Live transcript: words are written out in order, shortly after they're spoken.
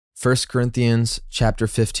1 Corinthians chapter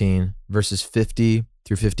 15, verses 50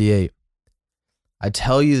 through 58. I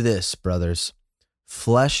tell you this, brothers,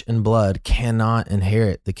 flesh and blood cannot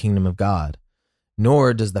inherit the kingdom of God,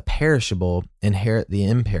 nor does the perishable inherit the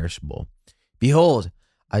imperishable. Behold,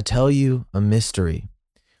 I tell you a mystery.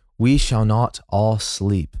 We shall not all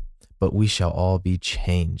sleep, but we shall all be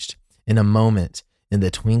changed in a moment, in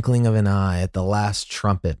the twinkling of an eye, at the last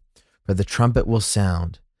trumpet. For the trumpet will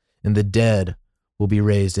sound, and the dead will be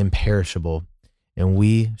raised imperishable, and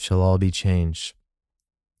we shall all be changed.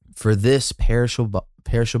 For this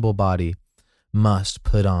perishable body must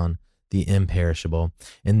put on the imperishable,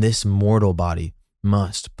 and this mortal body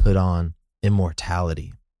must put on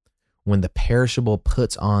immortality. When the perishable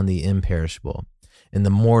puts on the imperishable, and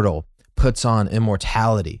the mortal puts on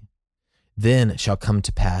immortality, then shall come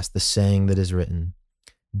to pass the saying that is written,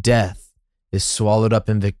 Death is swallowed up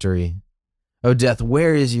in victory. O death,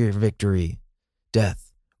 where is your victory?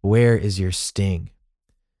 Death, where is your sting?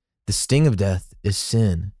 The sting of death is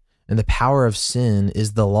sin, and the power of sin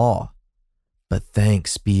is the law. But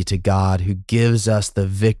thanks be to God who gives us the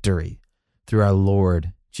victory through our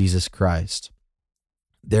Lord Jesus Christ.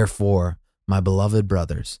 Therefore, my beloved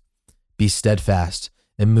brothers, be steadfast,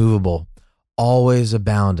 immovable, always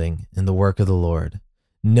abounding in the work of the Lord,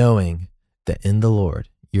 knowing that in the Lord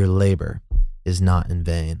your labor is not in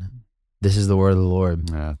vain. This is the word of the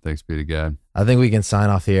Lord. Yeah, thanks be to God. I think we can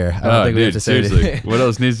sign off here. I don't think we have to say seriously, anything. what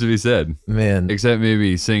else needs to be said? Man. Except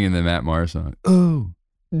maybe singing the Matt Maher song. Oh,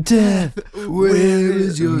 death, where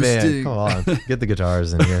is your sting? Come on, get the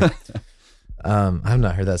guitars in here. I've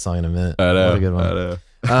not heard that song in a minute. I know. What a good one.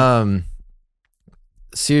 I know.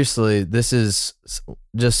 Seriously, this is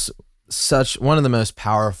just such one of the most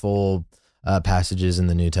powerful passages in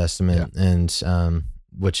the New Testament, and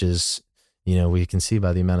which is, we can see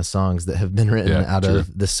by the amount of songs that have been written out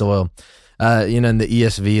of the soil. In the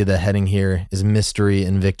ESV, the heading here is Mystery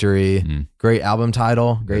and Victory. Mm. Great album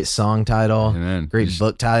title, great song title, Amen. Great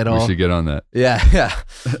book title. We should get on that. Yeah.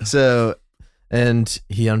 So, and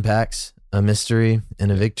he unpacks a mystery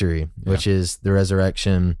and a victory, which is the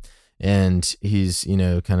resurrection. And he's,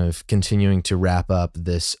 kind of continuing to wrap up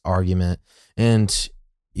this argument. And,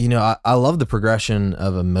 I love the progression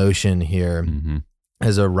of emotion here. Mm-hmm.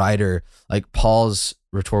 As a writer. Like Paul's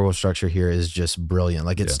rhetorical structure here is just brilliant.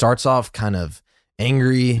 Like it starts off kind of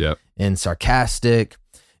angry and sarcastic,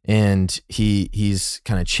 and he's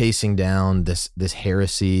kind of chasing down this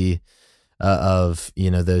heresy of,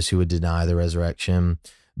 those who would deny the resurrection.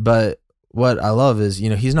 But what I love is,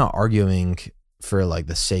 he's not arguing for like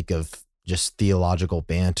the sake of just theological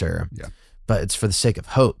banter, but it's for the sake of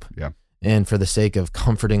hope and for the sake of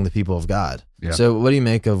comforting the people of God. So what do you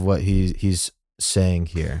make of what he's saying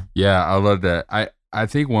here? Yeah, I love that. I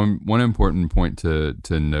think one important point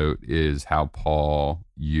to note is how Paul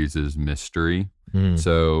uses mystery.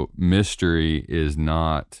 So mystery is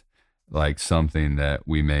not like something that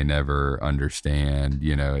we may never understand.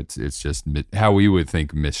 It's just how we would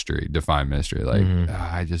think mystery, define mystery. Like,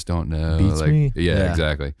 I just don't know. Beats me. Yeah,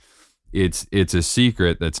 exactly. It's a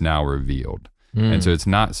secret that's now revealed. And so it's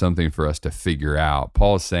not something for us to figure out.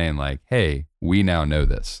 Paul's saying like, hey, we now know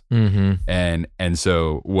this. And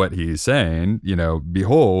so what he's saying,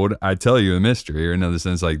 behold, I tell you a mystery, or in another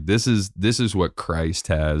sense, like this is what Christ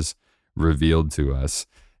has revealed to us.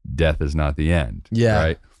 Death is not the end.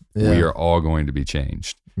 Right? We are all going to be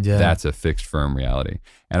changed. That's a fixed, firm reality.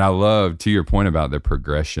 And I love, to your point about the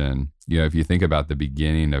progression, if you think about the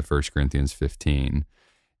beginning of 1 Corinthians 15,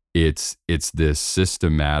 it's this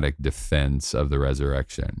systematic defense of the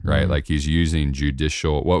resurrection, right? Like he's using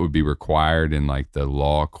what would be required in like the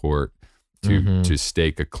law court to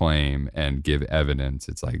stake a claim and give evidence.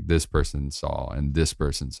 It's like this person saw and this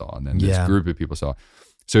person saw, and then this group of people saw.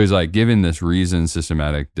 So he's like giving this reasoned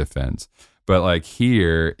systematic defense. But like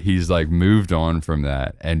here, he's like moved on from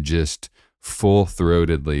that and just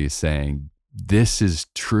full-throatedly saying, this is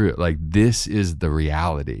true. Like this is the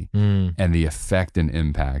reality and the effect and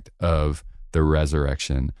impact of the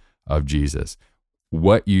resurrection of Jesus.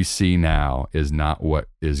 What you see now is not what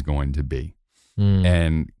is going to be.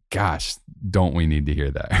 And gosh, don't we need to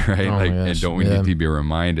hear that, right? And don't we need to be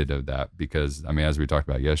reminded of that? Because as we talked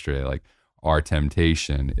about yesterday, like our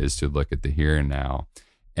temptation is to look at the here and now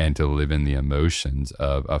and to live in the emotions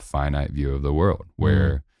of a finite view of the world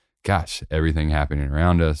where gosh, everything happening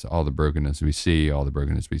around us, all the brokenness we see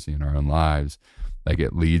in our own lives, like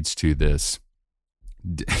it leads to this,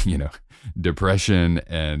 depression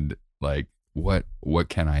and like, what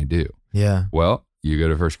can I do? Yeah. Well, you go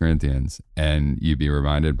to 1 Corinthians and you be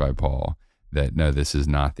reminded by Paul that no, this is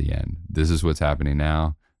not the end. This is what's happening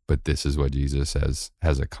now, but this is what Jesus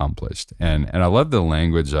has accomplished. And I love the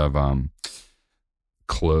language of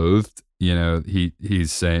clothed. You know,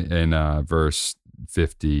 he's saying in verse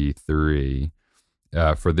 53,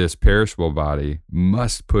 for this perishable body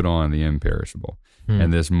must put on the imperishable,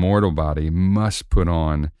 and this mortal body must put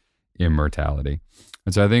on immortality.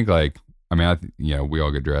 And so I think, like, I mean, we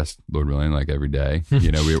all get dressed, Lord willing, like every day.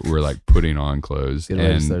 You know, we're like putting on clothes. Good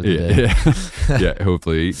way to start the day. Yeah,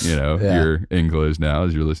 hopefully, you're in clothes now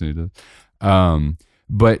as you're listening to this.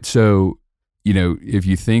 But so, if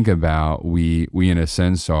you think about, we in a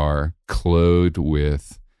sense are clothed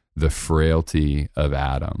with the frailty of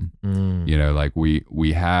Adam. Like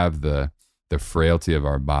we have the frailty of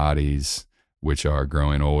our bodies, which are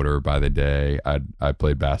growing older by the day. I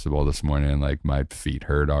played basketball this morning and like my feet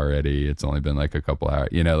hurt already. It's only been like a couple hours.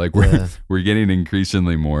 Like we're getting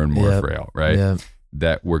increasingly more and more frail, right? Yep.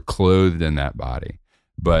 That we're clothed in that body.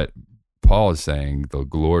 But Paul is saying, the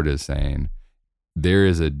Lord is saying, there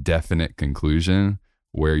is a definite conclusion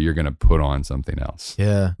where you're going to put on something else.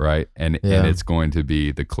 Yeah. Right. And it's going to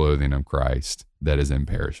be the clothing of Christ that is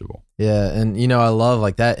imperishable. Yeah. And, I love,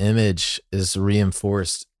 like, that image is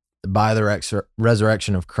reinforced by the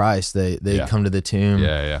resurrection of Christ. They come to the tomb.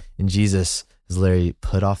 And Jesus has literally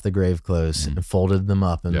put off the grave clothes and folded them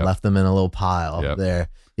up and left them in a little pile up there.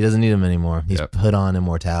 He doesn't need them anymore. He's put on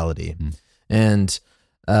immortality. And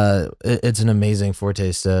it's an amazing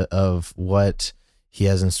foretaste of what he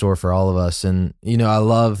has in store for all of us. And, I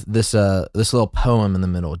love this little poem in the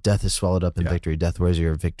middle. Death is swallowed up in victory. Death, where's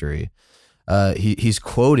your victory? He's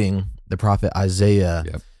quoting the prophet Isaiah,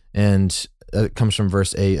 and it comes from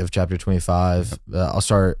verse 8 of chapter 25. I'll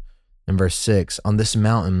start in verse 6. On this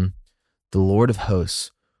mountain, the Lord of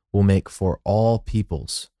hosts will make for all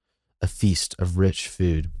peoples a feast of rich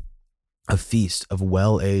food, a feast of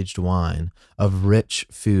well-aged wine, of rich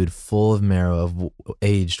food full of marrow, of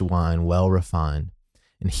aged wine well refined.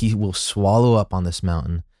 And he will swallow up on this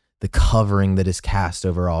mountain the covering that is cast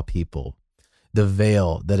over all people, the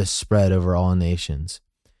veil that is spread over all nations.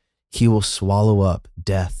 He will swallow up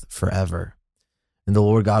death forever. And the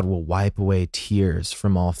Lord God will wipe away tears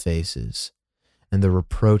from all faces, and the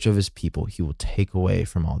reproach of his people he will take away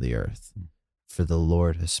from all the earth, for the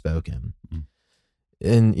Lord has spoken.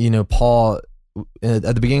 And, Paul, at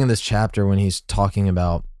the beginning of this chapter, when he's talking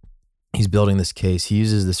about, he's building this case, he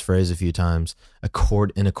uses this phrase a few times,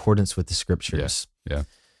 in accordance with the scriptures. Yeah.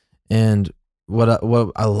 And what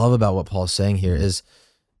I love about what Paul's saying here is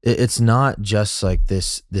it's not just like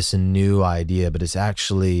this new idea, but it's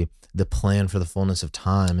actually the plan for the fullness of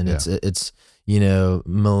time. And it's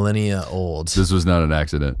millennia old. This was not an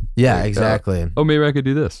accident. Yeah, like, exactly. Maybe I could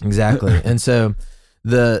do this. Exactly. And so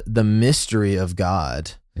the mystery of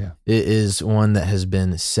God is one that has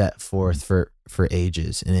been set forth for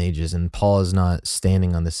ages and ages. And Paul is not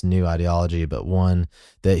standing on this new ideology, but one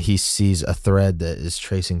that he sees a thread that is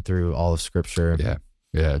tracing through all of Scripture. Yeah.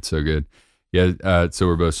 Yeah, it's so good. Yeah, so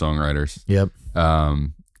we're both songwriters. Yep.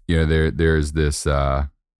 There's this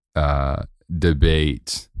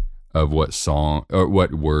debate of what song or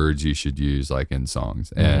what words you should use, like in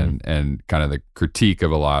songs, and kind of the critique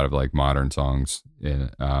of a lot of like modern songs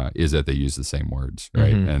is that they use the same words,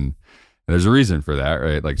 right? And there's a reason for that,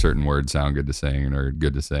 right? Like certain words sound good to sing and are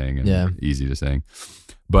good to sing and easy to sing.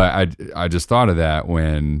 But I just thought of that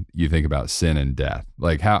when you think about sin and death,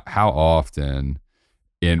 like how often,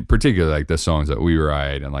 in particular, like the songs that we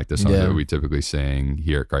write and like the songs that we typically sing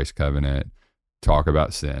here at Christ Covenant, talk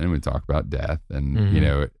about sin and we talk about death,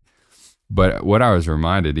 and but what I was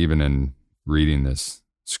reminded, even in reading this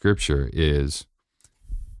scripture, is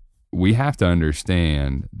we have to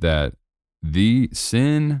understand that the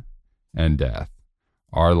sin and death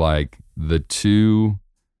are like the two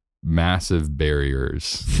massive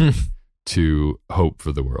barriers to hope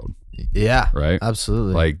for the world. Yeah. Right?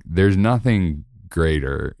 Absolutely. Like there's nothing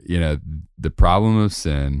greater, the problem of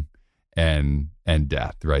sin and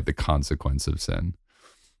death, right? The consequence of sin.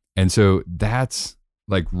 And so that's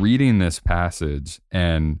like reading this passage,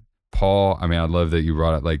 and Paul, I love that you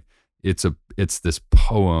brought it, like it's this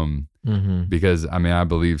poem, because I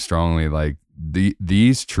believe strongly like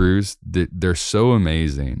these truths, they're so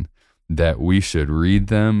amazing that we should read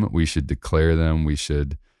them, we should declare them, we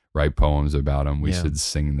should write poems about them, we should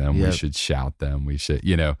sing them, we should shout them, we should,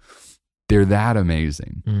 they're that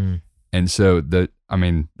amazing. And so the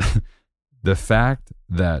fact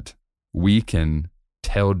that we can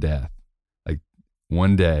tell death, like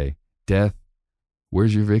one day, death,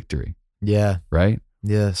 where's your victory? Yeah. Right?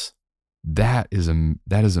 Yes. That is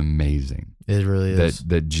amazing. It really is.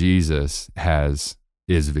 That Jesus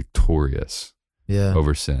is victorious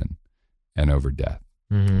over sin and over death.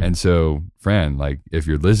 And so, friend, like if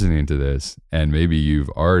you're listening to this and maybe you've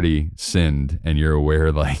already sinned and you're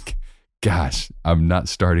aware like, gosh, I'm not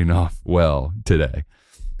starting off well today.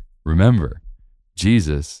 Remember,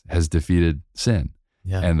 Jesus has defeated sin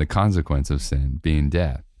and the consequence of sin being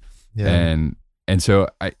death. And so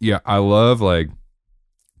I love like,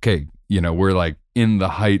 okay, we're like in the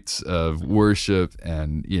heights of worship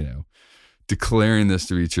and, declaring this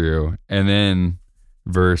to be true. And then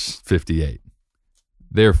verse 58,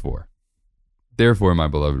 therefore, my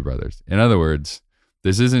beloved brothers. In other words,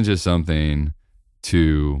 this isn't just something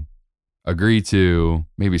to agree to,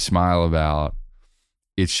 maybe smile about.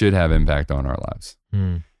 It should have impact on our lives.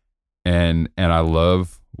 And I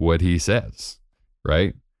love what he says,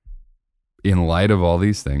 right? In light of all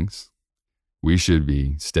these things, we should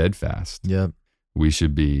be steadfast. Yep. We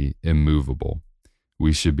should be immovable.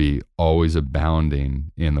 We should be always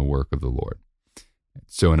abounding in the work of the Lord.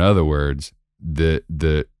 So in other words,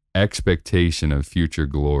 the expectation of future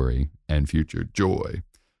glory and future joy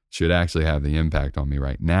should actually have the impact on me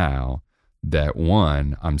right now that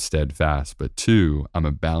one, I'm steadfast, but two, I'm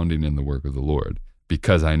abounding in the work of the Lord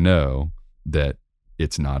because I know that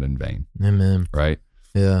it's not in vain. Amen. Right?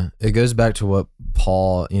 Yeah. It goes back to what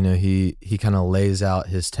Paul, he kind of lays out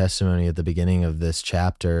his testimony at the beginning of this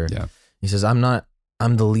chapter. Yeah. He says, I'm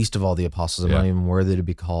the least of all the apostles. I'm not even worthy to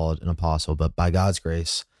be called an apostle, but by God's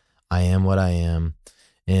grace, I am what I am.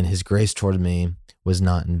 And his grace toward me was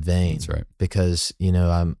not in vain. That's right. Because,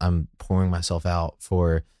 I'm pouring myself out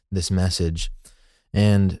for this message.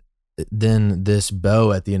 And then this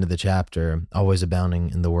bow at the end of the chapter, always abounding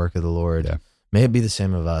in the work of the Lord. Yeah. May it be the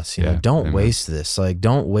same of us. Don't Amen. Waste this. Like,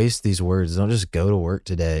 don't waste these words. Don't just go to work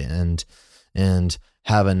today and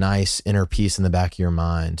have a nice inner peace in the back of your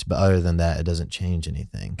mind. But other than that, it doesn't change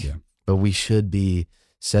anything. Yeah. But we should be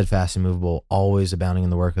steadfast and immovable, always abounding in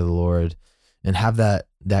the work of the Lord, and have that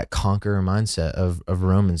conqueror mindset of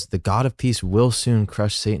Romans. The God of peace will soon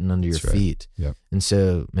crush Satan under your feet. Yep. And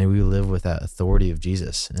so may we live with that authority of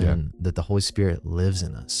Jesus and that the Holy Spirit lives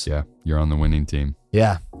in us. Yeah. You're on the winning team.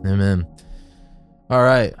 Yeah. Amen. All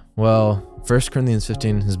right. Well, 1 Corinthians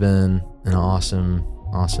 15 has been an awesome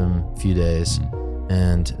few days.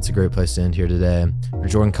 And it's a great place to end here today. For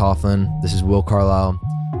Jordan Coughlin, this is Will Carlisle.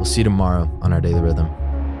 We'll see you tomorrow on Our Daily Rhythm.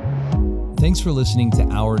 Thanks for listening to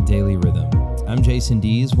Our Daily Rhythm. I'm Jason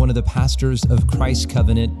Dees, one of the pastors of Christ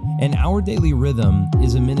Covenant, and Our Daily Rhythm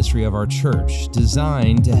is a ministry of our church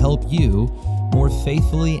designed to help you more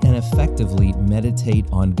faithfully and effectively meditate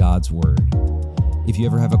on God's Word. If you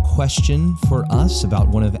ever have a question for us about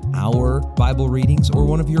one of our Bible readings or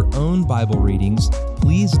one of your own Bible readings,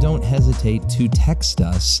 please don't hesitate to text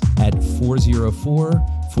us at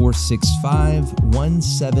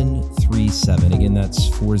 404-465-1737. Again, that's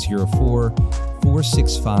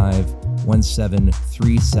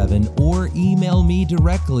 404-465-1737, or email me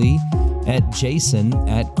directly at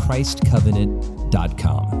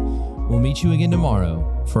jason@christcovenant.com. We'll meet you again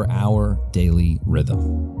tomorrow for Our Daily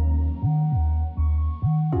Rhythm.